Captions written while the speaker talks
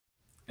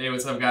Hey,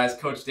 what's up guys?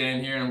 Coach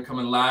Dan here, and I'm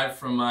coming live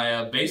from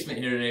my basement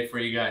here today for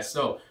you guys.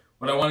 So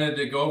what I wanted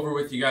to go over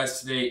with you guys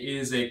today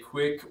is a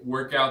quick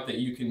workout that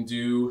you can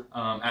do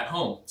at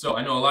home. So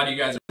I know a lot of you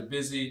guys are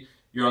busy,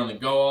 you're on the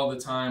go all the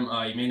time,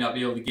 you may not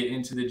be able to get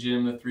into the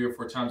gym the 3 or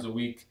 4 times a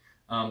week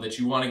that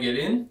you want to get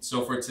in.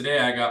 So for today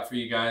I got for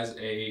you guys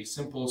a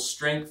simple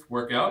strength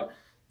workout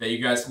that you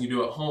guys can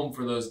do at home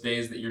for those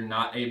days that you're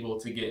not able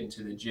to get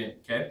into the gym,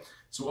 okay?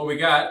 So what we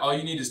got, all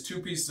you need is 2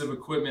 pieces of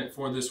equipment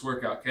for this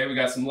workout, okay? We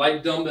got some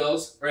light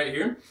dumbbells right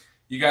here.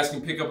 You guys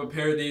can pick up a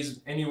pair of these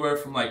anywhere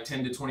from like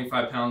 10 to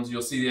 25 pounds.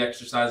 You'll see the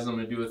exercises I'm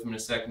gonna do with them in a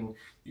second.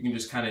 You can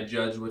just kind of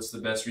judge what's the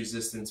best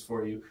resistance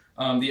for you.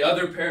 The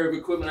other pair of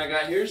equipment I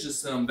got here is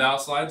just some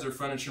valve slides or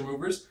furniture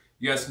movers.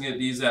 You guys can get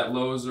these at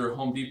Lowe's or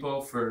Home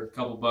Depot for a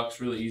couple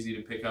bucks, really easy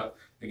to pick up.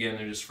 Again,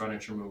 they're just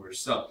furniture movers.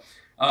 So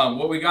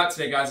what we got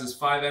today, guys, is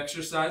 5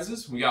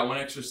 exercises. We got 1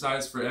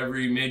 exercise for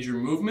every major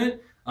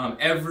movement.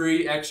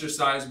 Every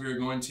exercise we are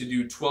going to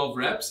do 12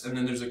 reps, and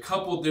then there's a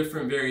couple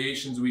different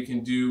variations we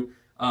can do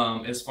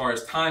as far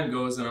as time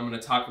goes, and I'm going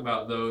to talk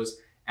about those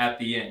at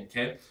the end,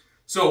 okay?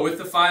 So with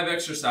the 5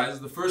 exercises,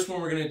 the first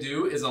one we're going to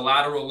do is a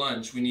lateral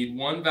lunge. We need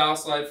 1 valve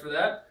slide for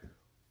that.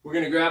 We're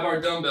going to grab our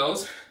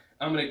dumbbells.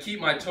 I'm going to keep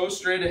my toes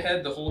straight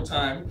ahead the whole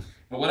time.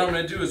 But what I'm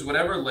going to do is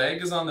whatever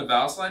leg is on the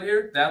valve slide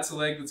here, that's the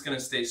leg that's going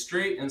to stay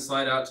straight and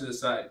slide out to the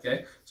side,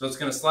 okay? So it's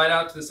going to slide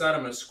out to the side.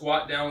 I'm going to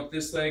squat down with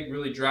this leg,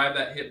 really drive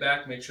that hip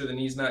back, make sure the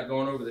knee's not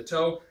going over the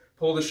toe.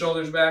 Pull the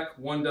shoulders back,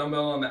 1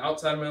 dumbbell on the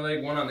outside of my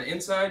leg, 1 on the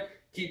inside.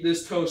 Keep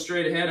this toe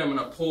straight ahead. I'm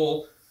going to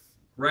pull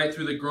right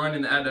through the groin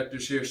and the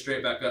adductors here,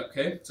 straight back up,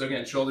 okay? So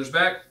again, shoulders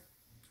back,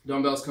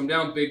 dumbbells come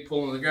down, big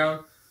pull on the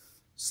ground,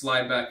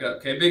 slide back up,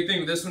 okay? Big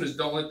thing with this one is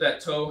don't let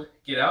that toe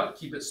get out.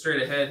 Keep it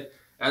straight ahead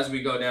as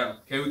we go down,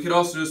 okay? We could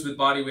also do this with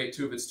body weight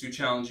too if it's too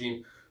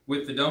challenging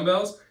with the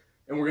dumbbells.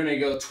 And we're gonna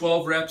go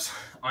 12 reps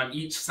on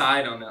each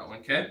side on that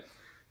one, okay?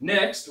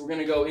 Next, we're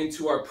gonna go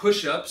into our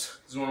push-ups.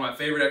 This is one of my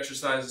favorite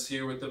exercises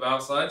here with the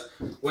valve slides.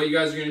 What you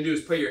guys are gonna do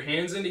is put your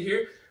hands into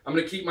here. I'm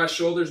gonna keep my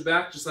shoulders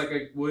back just like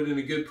I would in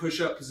a good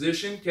push-up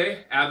position,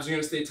 okay? Abs are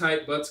gonna stay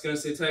tight, butt's gonna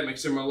stay tight. Make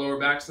sure my lower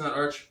back's not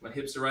arched, my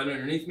hips are right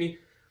underneath me.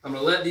 I'm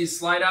gonna let these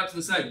slide out to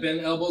the side,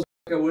 bend the elbows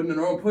like I would in a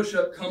normal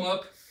push-up, come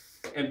up,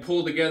 and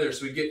pull together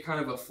so we get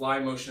kind of a fly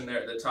motion there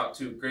at the top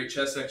too. Great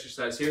chest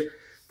exercise here.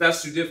 If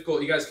that's too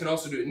difficult, you guys can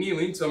also do it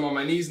kneeling. So I'm on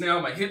my knees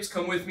now. My hips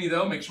come with me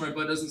though. Make sure my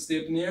butt doesn't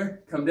stay up in the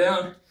air. Come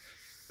down,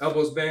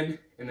 elbows bend,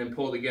 and then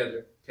pull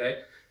together,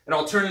 okay? An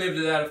alternative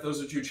to that, if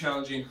those are too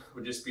challenging,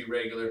 would just be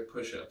regular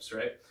push-ups,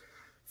 right?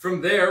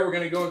 From there, we're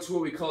gonna go into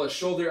what we call a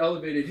shoulder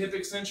elevated hip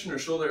extension or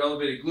shoulder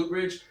elevated glute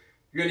bridge.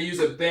 You're gonna use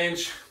a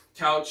bench,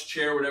 couch,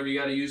 chair, whatever you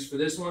gotta use for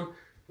this one.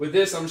 With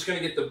this, I'm just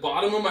gonna get the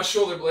bottom of my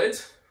shoulder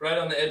blades right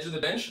on the edge of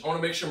the bench. I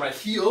want to make sure my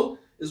heel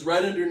is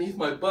right underneath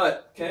my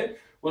butt, okay?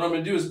 What I'm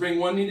going to do is bring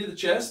 1 knee to the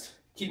chest,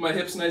 keep my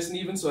hips nice and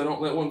even so I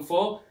don't let one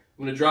fall.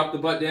 I'm going to drop the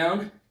butt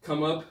down,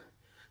 come up,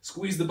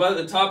 squeeze the butt at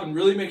the top, and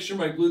really make sure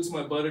my glutes and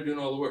my butt are doing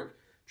all the work.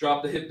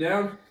 Drop the hip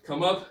down,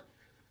 come up,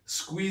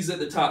 squeeze at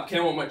the top. Okay,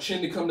 I want my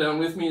chin to come down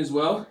with me as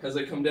well as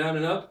I come down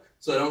and up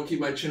so I don't keep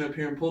my chin up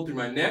here and pull through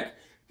my neck.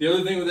 The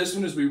other thing with this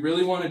one is we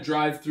really want to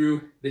drive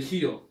through the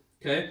heel,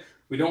 okay?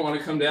 We don't want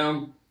to come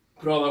down,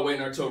 put all that weight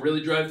in our toe,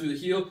 really drive through the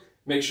heel,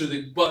 make sure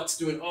the butt's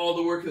doing all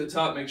the work at the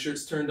top, make sure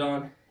it's turned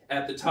on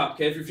at the top,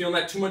 okay? If you're feeling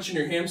that too much in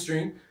your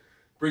hamstring,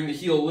 bring the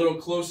heel a little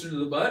closer to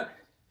the butt,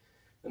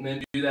 and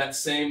then do that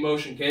same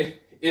motion, okay?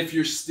 If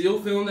you're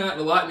still feeling that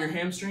a lot in your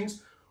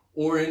hamstrings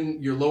or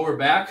in your lower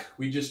back,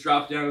 we just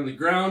drop down on the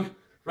ground,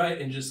 right,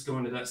 and just go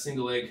into that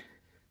single leg.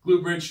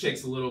 Glute bridge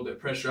takes a little bit of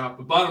pressure off,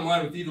 but bottom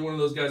line with either one of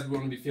those guys, we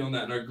want to be feeling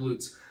that in our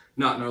glutes,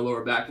 not in our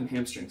lower back and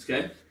hamstrings,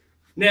 okay?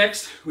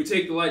 Next, we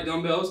take the light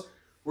dumbbells.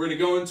 We're going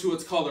to go into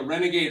what's called a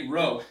renegade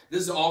row.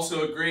 This is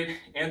also a great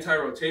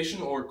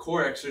anti-rotation or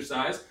core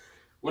exercise.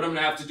 What I'm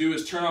going to have to do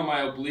is turn on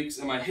my obliques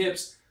and my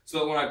hips so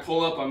that when I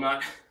pull up, I'm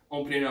not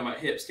opening up my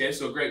hips, okay?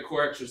 So a great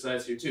core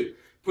exercise here too.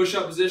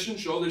 Push-up position,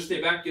 shoulders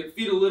stay back, get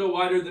feet a little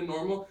wider than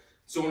normal.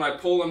 So when I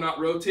pull, I'm not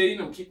rotating.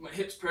 I'm keeping my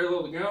hips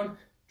parallel to the ground.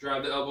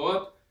 Drive the elbow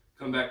up,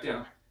 come back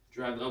down.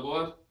 Drive the elbow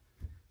up,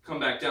 come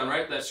back down,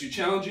 right? That's too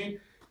challenging.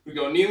 We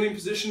go kneeling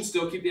position,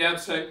 still keep the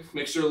abs tight.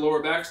 Make sure the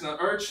lower back's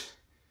not arched.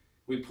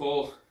 We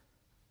pull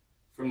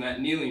from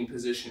that kneeling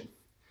position,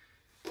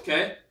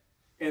 okay?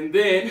 And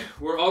then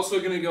we're also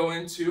going to go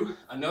into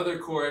another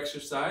core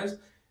exercise,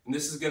 and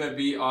this is going to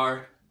be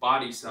our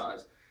body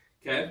saws,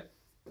 okay?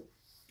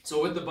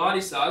 So with the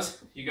body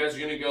saws, you guys are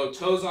going to go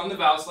toes on the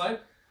valve slide,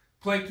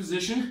 plank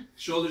position,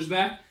 shoulders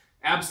back,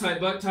 abs tight,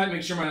 butt tight,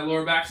 make sure my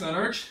lower back's not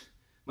arched,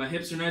 my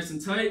hips are nice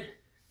and tight,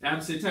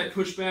 abs stay tight,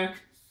 push back,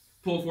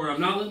 pull forward. I'm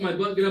not letting my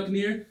butt get up in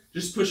the air,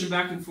 just pushing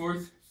back and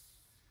forth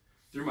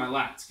through my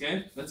lats,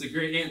 okay? That's a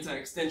great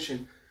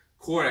anti-extension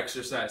core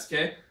exercise,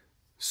 okay?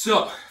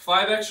 So,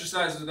 5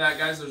 exercises of that,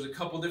 guys. There's a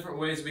couple different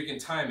ways we can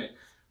time it.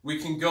 We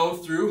can go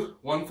through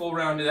 1 full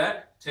round of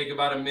that, take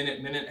about a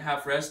minute, minute and a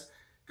half rest,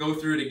 go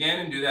through it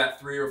again and do that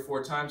 3 or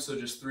 4 times, so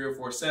just 3 or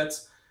 4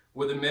 sets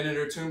with a minute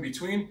or 2 in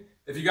between.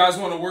 If you guys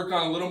want to work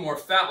on a little more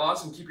fat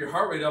loss and keep your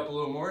heart rate up a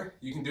little more,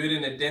 you can do it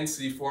in a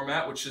density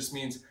format, which just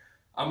means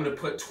I'm going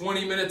to put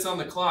 20 minutes on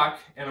the clock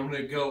and I'm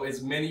going to go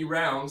as many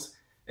rounds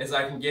as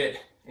I can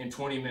get in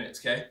 20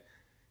 minutes, okay?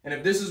 And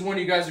if this is one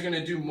you guys are going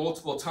to do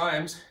multiple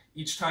times,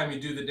 each time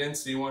you do the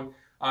density one,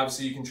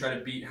 obviously you can try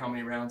to beat how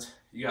many rounds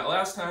you got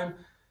last time.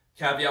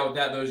 Caveat with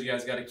that, though, is you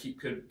guys got to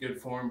keep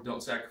good form.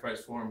 Don't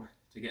sacrifice form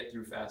to get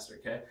through faster,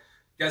 okay?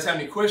 If you guys have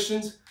any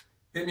questions,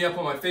 hit me up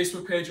on my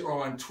Facebook page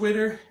or on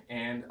Twitter,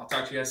 and I'll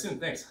talk to you guys soon.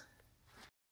 Thanks.